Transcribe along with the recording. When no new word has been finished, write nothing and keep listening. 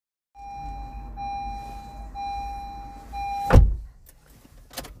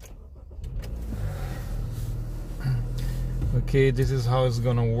Okay, this is how it's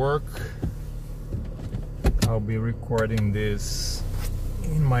gonna work. I'll be recording this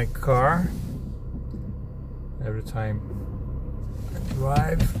in my car every time I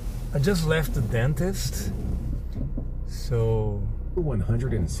drive. I just left the dentist, so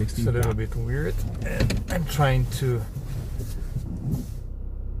 160. it's a little bit weird, and I'm trying to.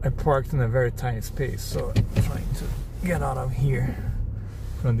 I parked in a very tiny space, so I'm trying to get out of here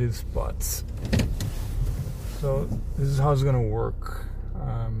from these spots. So this is how it's gonna work.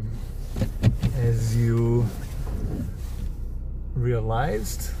 As you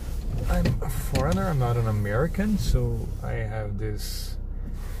realized, I'm a foreigner, I'm not an American, so I have this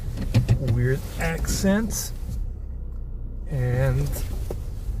weird accent, and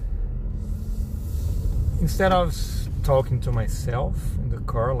instead of talking to myself in the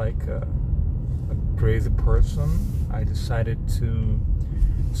car like a crazy person, I decided to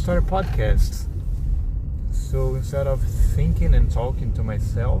start a podcast. So instead of thinking and talking to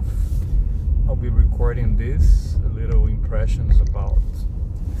myself, I'll be recording this, little impressions about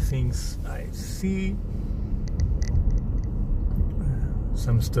things I see,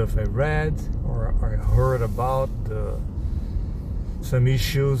 some stuff I read or I heard about, some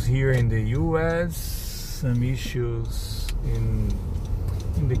issues here in the US, some issues in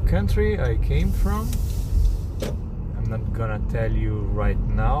the country I came from. I'm not gonna tell you right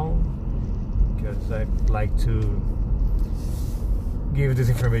now because I'd like to give this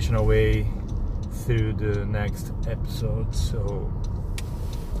information away through the next episode, so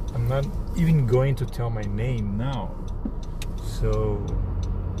I'm not even going to tell my name now. So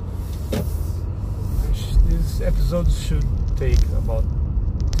this episode should take about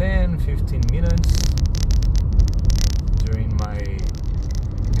 10-15 minutes during my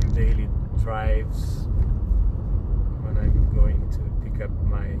daily drives when I'm going to pick up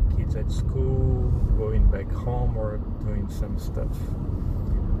my kids at school, going back home, or doing some stuff.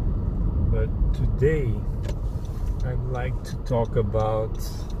 But today I'd like to talk about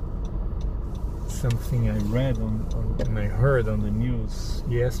something I read and I heard on the news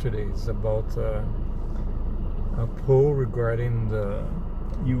yesterday. It's about a poll regarding the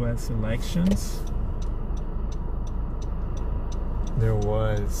US elections. There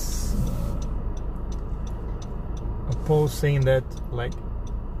was a poll saying that like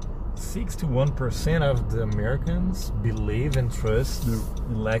 61% of the Americans believe and trust the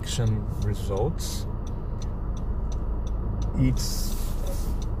election results. It's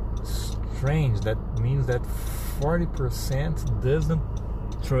strange. That means that 40% doesn't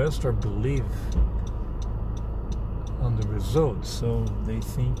trust or believe on the results. So they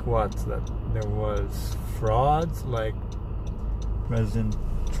think that there was fraud, like President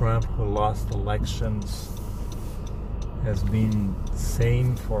Trump, who lost elections, has been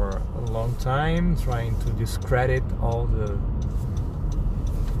saying for a long time, trying to discredit all the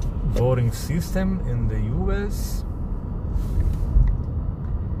voting system in the US.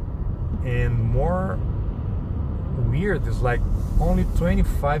 And more weird is like only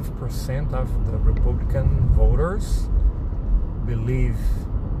 25% of the Republican voters believe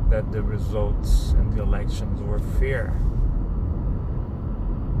that the results in the elections were fair.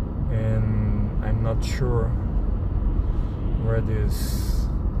 And I'm not sure where this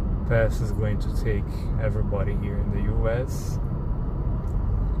path is going to take everybody here in the US.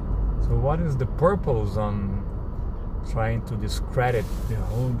 So what is the purpose on trying to discredit the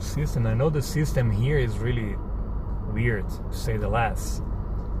whole system? I know the system here is really weird, to say the last.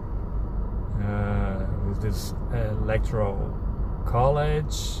 With this electoral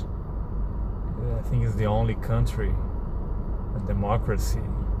college, I think it's the only country, a democracy,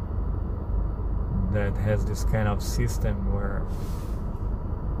 that has this kind of system where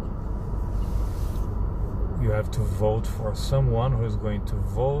you have to vote for someone who is going to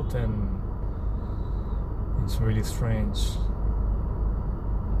vote, and it's really strange.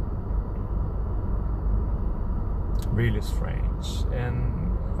 Really strange.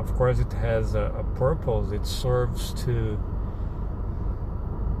 And of course it has a purpose. It serves to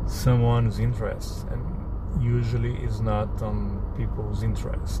someone's interest, and usually is not on people's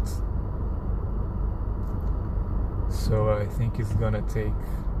interests. So I think it's gonna take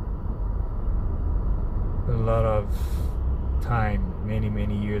a lot of time,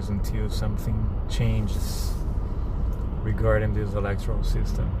 many years, until something changes regarding this electoral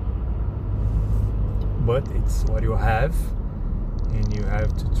system. But it's what you have, and you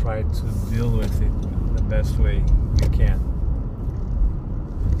have to try to deal with it the best way you can.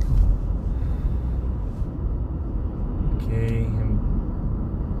 Okay, I'm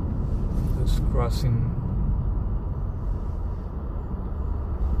just crossing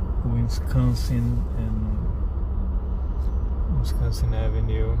Wisconsin and Wisconsin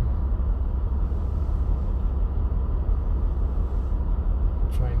Avenue.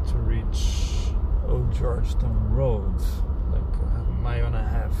 Trying to reach Old Georgetown Road, like a mile and a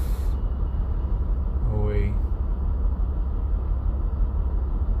half away.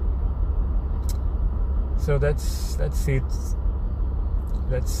 So that's it.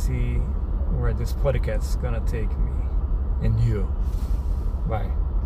 Let's see where this podcast is gonna take me and you. Bye.